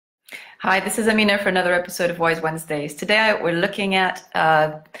Hi, this is Amina for another episode of Wise Wednesdays. Today we're looking at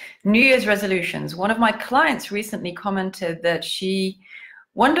New Year's resolutions. One of my clients recently commented that she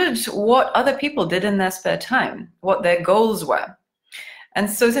wondered what other people did in their spare time, what their goals were. And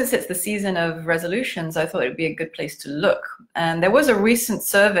so since it's the season of resolutions, I thought it would be a good place to look. And there was a recent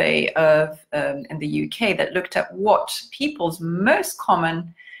survey in the UK that looked at what people's most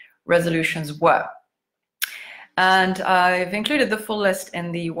common resolutions were. And I've included the full list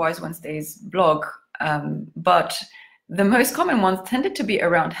in the Wise Wednesdays blog, but the most common ones tended to be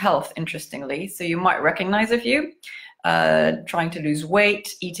around health, interestingly. So you might recognize a few: trying to lose weight,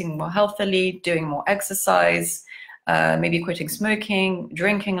 eating more healthily, doing more exercise, maybe quitting smoking,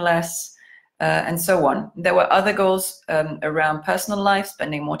 drinking less, and so on. There were other goals around personal life,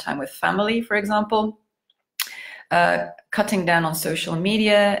 spending more time with family, for example, cutting down on social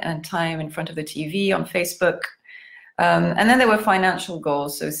media and time in front of the TV on Facebook. And then there were financial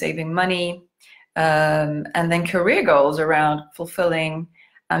goals, so saving money, and then career goals around fulfilling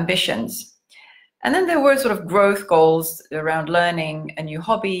ambitions. And then there were sort of growth goals around learning a new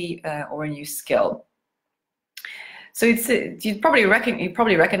hobby or a new skill. So you probably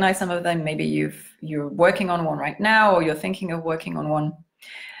recognize some of them. Maybe you're working on one right now, or you're thinking of working on one.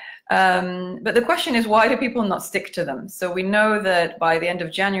 But the question is, why do people not stick to them? So we know that by the end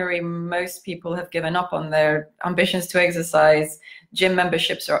of January, most people have given up on their ambitions to exercise. Gym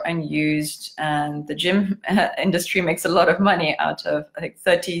memberships are unused, and the gym industry makes a lot of money out of, I think,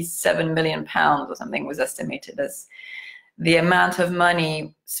 37 million pounds or something was estimated as the amount of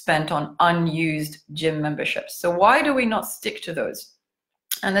money spent on unused gym memberships. So why do we not stick to those?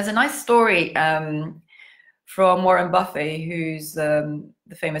 And there's a nice story from Warren Buffett, who's the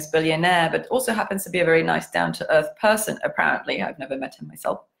famous billionaire, but also happens to be a very nice, down-to-earth person, apparently. I've never met him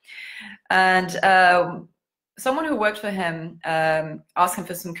myself. And someone who worked for him asked him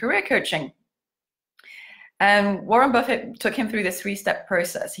for some career coaching. And Warren Buffett took him through this three-step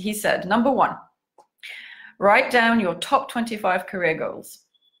process. He said, number one, write down your top 25 career goals.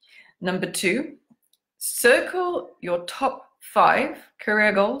 Number two, circle your top 5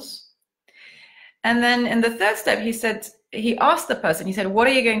 career goals. And then in the third step, he asked the person, he said, what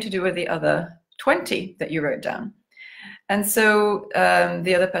are you going to do with the other 20 that you wrote down? And so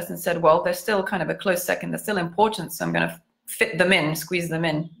the other person said, well, they're still kind of a close second. They're still important. So I'm going to fit them in, squeeze them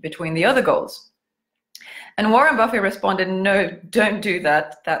in between the other goals. And Warren Buffett responded, no, don't do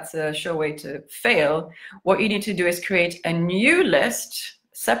that. That's a sure way to fail. What you need to do is create a new list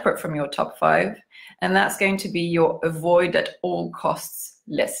separate from your top 5. And that's going to be your avoid at all costs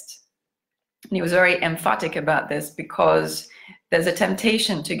list. And he was very emphatic about this because there's a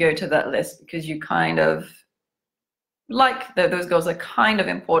temptation to go to that list because you kind of like those goals are kind of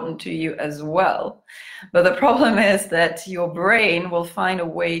important to you as well. But the problem is that your brain will find a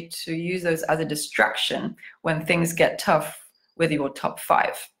way to use those as a distraction when things get tough with your top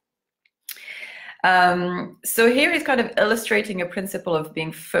 5. So here he's kind of illustrating a principle of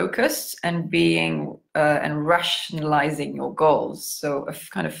being focused and being and rationalizing your goals. So a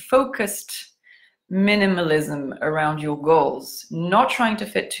kind of focused minimalism around your goals, not trying to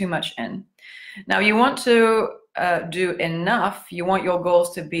fit too much in. Now you want to do enough. You want your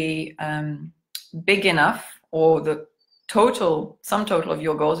goals to be big enough, or the sum total of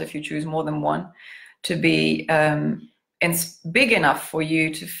your goals, if you choose more than one, to be big enough for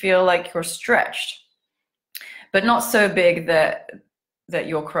you to feel like you're stretched, but not so big that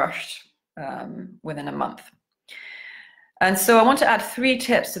you're crushed within a month. And so I want to add 3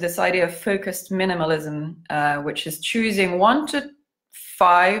 tips to this idea of focused minimalism, which is choosing 1 to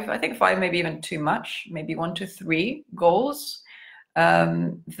 5, I think 5 maybe even too much, maybe 1 to 3 goals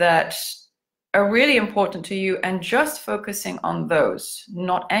that are really important to you, and just focusing on those,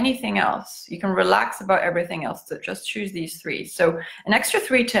 not anything else. You can relax about everything else, so just choose these 3. So an extra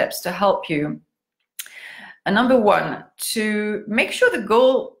 3 tips to help you. And number 1, to make sure the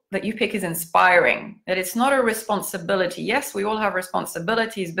goal that you pick is inspiring, that it's not a responsibility. Yes, we all have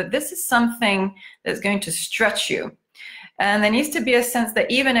responsibilities, but this is something that's going to stretch you. And there needs to be a sense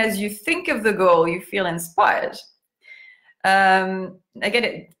that even as you think of the goal, you feel inspired. Again,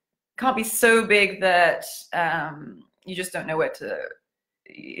 it can't be so big that you just don't know where to,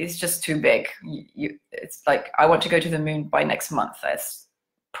 it's just too big. It's like, I want to go to the moon by next month. That's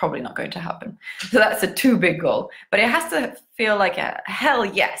probably not going to happen. So that's a too big goal, but it has to feel like a hell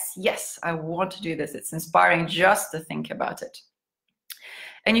yes, I want to do this. It's inspiring just to think about it.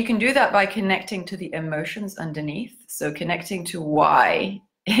 And you can do that by connecting to the emotions underneath. So connecting to why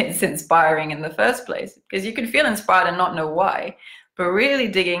it's inspiring in the first place, because you can feel inspired and not know why, but really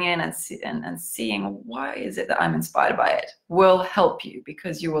digging in and seeing why is it that I'm inspired by it will help you,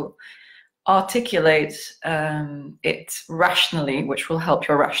 because you will articulate it rationally, which will help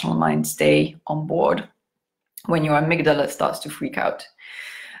your rational mind stay on board when your amygdala starts to freak out.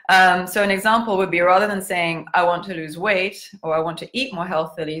 So an example would be, rather than saying, I want to lose weight or I want to eat more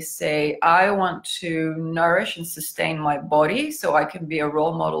healthily, say, I want to nourish and sustain my body so I can be a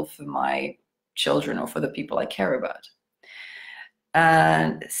role model for my children or for the people I care about.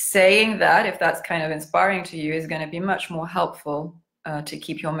 And saying that, if that's kind of inspiring to you, is going to be much more helpful to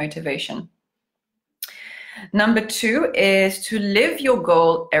keep your motivation. Number 2 is to live your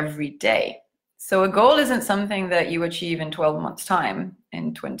goal every day. So a goal isn't something that you achieve in 12 months' time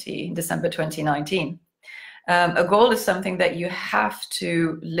in December 2019. A goal is something that you have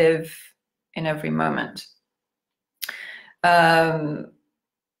to live in every moment. So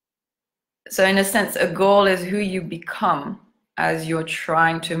in a sense, a goal is who you become as you're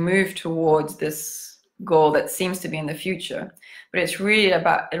trying to move towards this goal that seems to be in the future. But it's really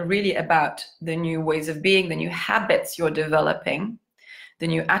about the new ways of being, the new habits you're developing, the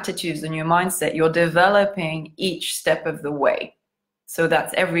new attitudes, the new mindset you're developing each step of the way. So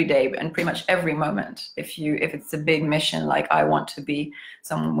that's every day and pretty much every moment. If it's a big mission, like I want to be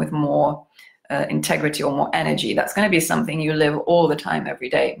someone with more integrity or more energy, that's going to be something you live all the time, every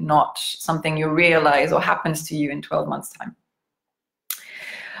day, not something you realize or happens to you in 12 months' time.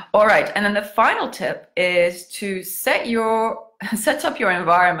 All right, and then the final tip is to set up your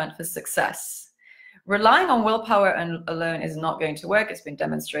environment for success. Relying on willpower alone is not going to work. It's been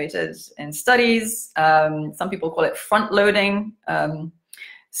demonstrated in studies. Some people call it front loading.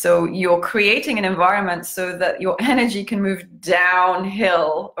 So you're creating an environment so that your energy can move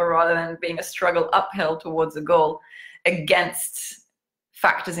downhill rather than being a struggle uphill towards a goal against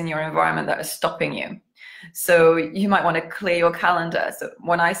factors in your environment that are stopping you. So you might want to clear your calendar. So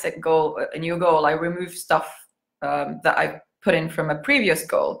when I set a new goal, I remove stuff that I put in from a previous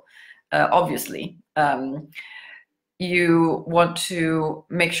goal, obviously. You want to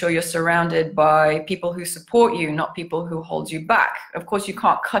make sure you're surrounded by people who support you, not people who hold you back. Of course, you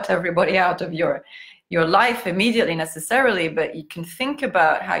can't cut everybody out of your life immediately necessarily, but you can think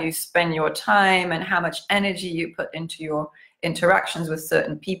about how you spend your time and how much energy you put into your interactions with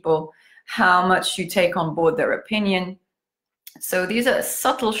certain people, how much you take on board their opinion. So these are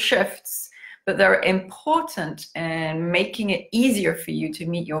subtle shifts, but they're important in making it easier for you to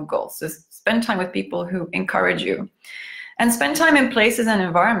meet your goals. So spend time with people who encourage you, and spend time in places and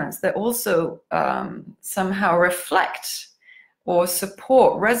environments that also somehow reflect or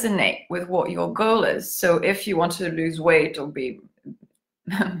support, resonate with what your goal is. So if you want to lose weight or be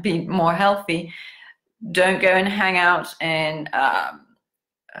more healthy, don't go and hang out in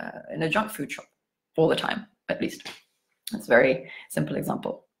a junk food shop all the time, at least. That's a very simple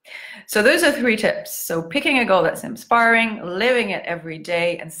example. So those are 3 tips. So picking a goal that's inspiring, living it every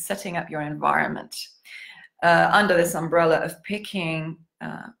day, and setting up your environment under this umbrella of picking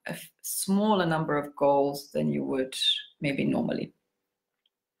a smaller number of goals than you would maybe normally.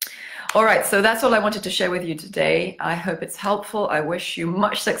 All right, so that's all I wanted to share with you today. I hope it's helpful. I wish you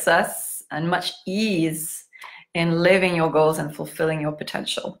much success and much ease in living your goals and fulfilling your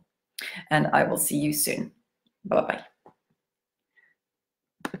potential. And I will see you soon. Bye-bye.